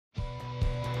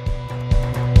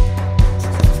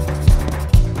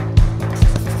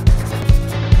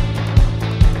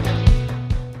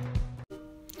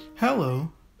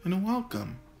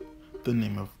welcome. The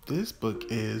name of this book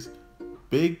is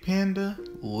Big Panda,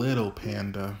 Little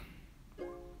Panda.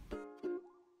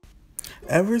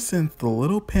 Ever since the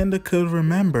little panda could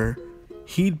remember,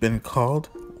 he'd been called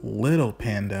Little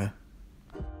Panda.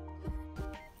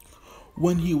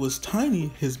 When he was tiny,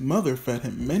 his mother fed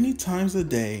him many times a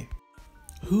day.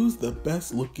 "Who's the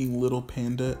best looking little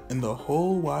panda in the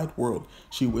whole wide world?"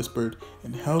 she whispered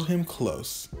and held him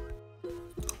close.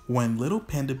 When little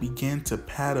panda began to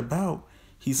pad about,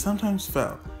 he sometimes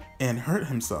fell and hurt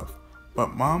himself,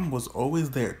 but Mom was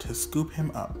always there to scoop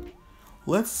him up.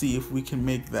 "Let's see if we can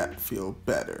make that feel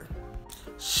better,"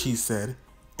 she said,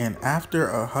 and after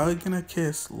a hug and a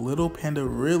kiss, little panda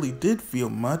really did feel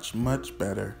much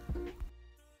better.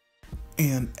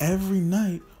 And every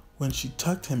night when she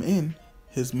tucked him in,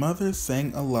 his mother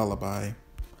sang a lullaby.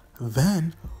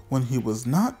 Then, when he was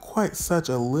not quite such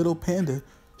a little panda,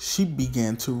 she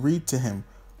began to read to him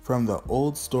from the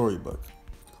old storybook.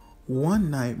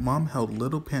 One night, Mom held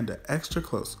little panda extra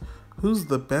close. "Who's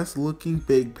the best looking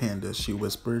big panda?" she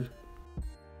whispered.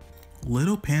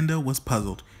 Little panda was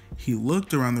puzzled. He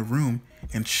looked around the room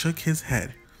and shook his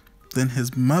head. Then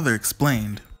his mother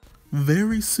explained,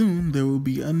 "Very soon there will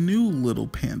be a new little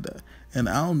panda, and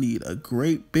I'll need a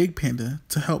great big panda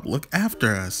to help look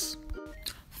after us."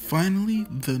 Finally,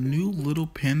 the new little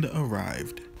panda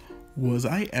arrived. "Was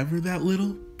I ever that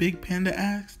little?" Big Panda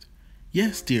asked.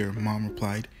 "Yes, dear," Mom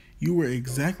replied. "You were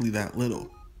exactly that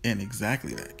little, and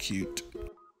exactly that cute."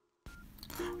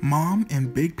 Mom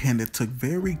and Big Panda took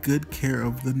very good care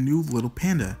of the new little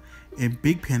panda, and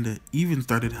Big Panda even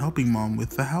started helping Mom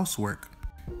with the housework.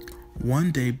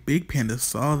 One day, Big Panda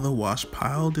saw the wash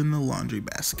piled in the laundry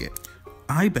basket.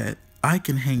 "I bet I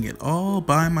can hang it all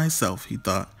by myself," he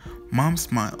thought. Mom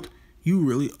smiled. "You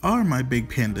really are my big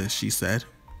panda," she said.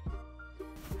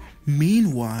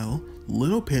 Meanwhile,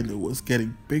 little panda was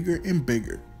getting bigger and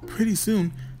bigger. "Pretty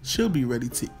soon, she'll be ready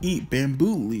to eat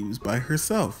bamboo leaves by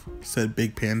herself," said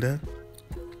Big Panda.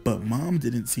 But Mom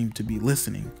didn't seem to be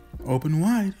listening. "Open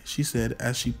wide," she said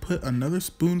as she put another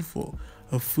spoonful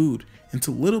of food into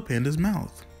little panda's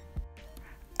mouth.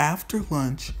 After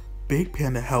lunch, Big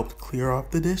Panda helped clear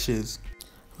off the dishes.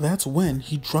 That's when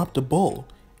he dropped a bowl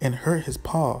and hurt his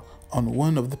paw on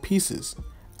one of the pieces.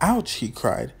 "Ouch," he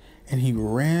cried, and he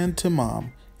ran to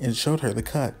Mom and showed her the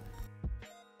cut.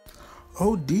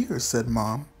 "Oh dear," said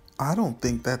Mom. "I don't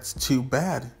think that's too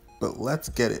bad, but let's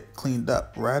get it cleaned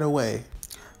up right away."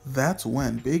 That's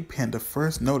when Big Panda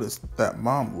first noticed that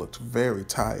Mom looked very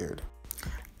tired.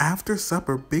 After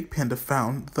supper, Big Panda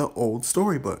found the old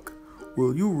storybook.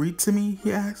 "Will you read to me?"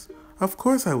 he asked. "Of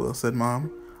course I will," said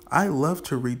Mom. "I love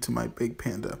to read to my big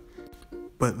panda."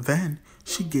 But then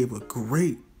she gave a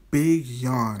great big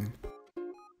yawn.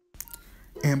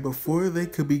 And before they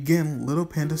could begin, little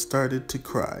panda started to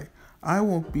cry. "I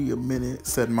won't be a minute,"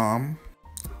 said Mom.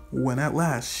 When at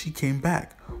last she came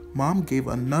back, Mom gave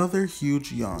another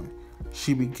huge yawn.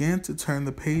 She began to turn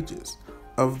the pages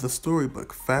of the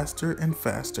storybook faster and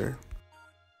faster.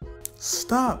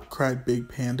 "Stop," cried Big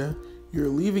Panda. "You're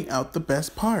leaving out the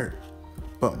best part."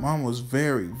 But Mom was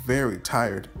very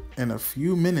tired. In a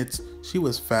few minutes, she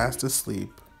was fast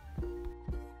asleep.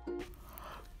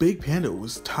 Big Panda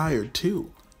was tired too.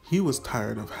 He was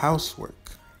tired of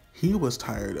housework. He was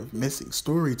tired of missing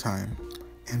story time.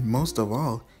 And most of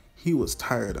all, he was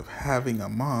tired of having a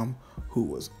mom who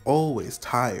was always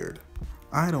tired.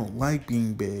 "I don't like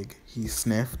being big," he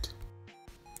sniffed.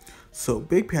 So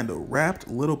Big Panda wrapped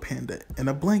little panda in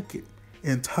a blanket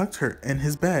and tucked her in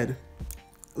his bed.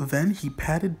 Then he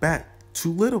padded back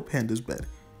to little panda's bed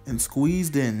and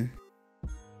squeezed in.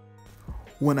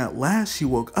 When at last she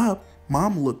woke up,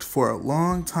 Mom looked for a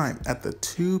long time at the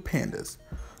two pandas.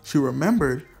 She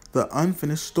remembered the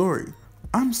unfinished story.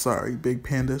 "I'm sorry, Big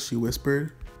Panda," she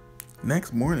whispered.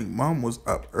 Next morning, Mom was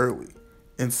up early,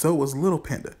 and so was little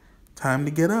panda. "Time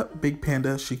to get up, Big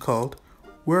Panda," she called.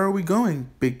 "Where are we going?"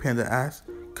 Big Panda asked.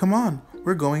 "Come on,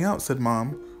 we're going out," said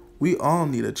Mom. "We all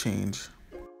need a change."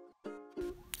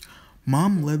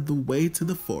 Mom led the way to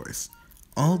the forest.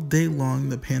 All day long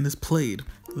the pandas played.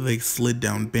 They slid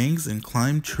down banks and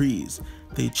climbed trees.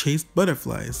 They chased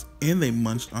butterflies, and they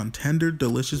munched on tender,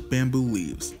 delicious bamboo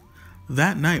leaves.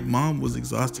 That night Mom was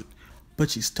exhausted, but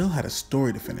she still had a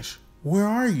story to finish. "Where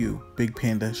are you, Big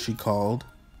Panda?" she called.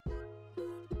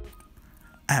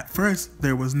 At first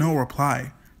there was no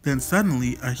reply. Then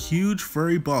suddenly a huge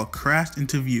furry ball crashed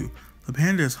into view. The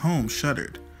panda's home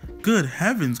shuddered. "Good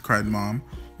heavens," cried Mom.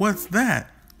 "What's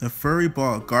that?" The furry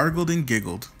ball gargled and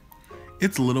giggled.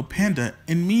 "It's little panda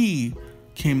and me,"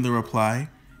 came the reply,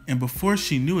 and before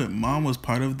she knew it, Mom was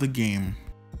part of the game.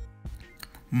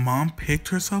 Mom picked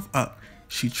herself up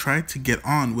She tried to get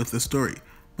on with the story,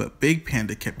 but Big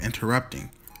Panda kept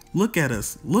interrupting. Look at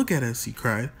us, he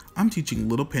cried. I'm teaching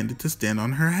little Panda to stand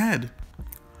on her head.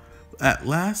 At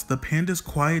last, the pandas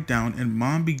quieted down and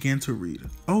Mom began to read.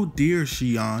 Oh dear, she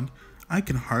yawned. I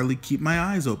can hardly keep my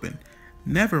eyes open.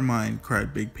 Never mind,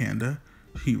 cried Big Panda.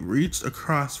 He reached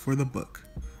across for the book.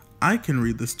 I can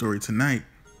read the story tonight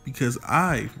because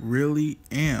I really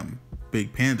am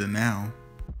Big Panda now.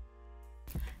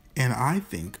 And I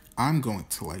think I'm going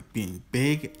to like being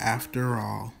big after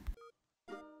all.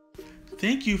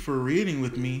 Thank you for reading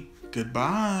with me.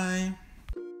 Goodbye.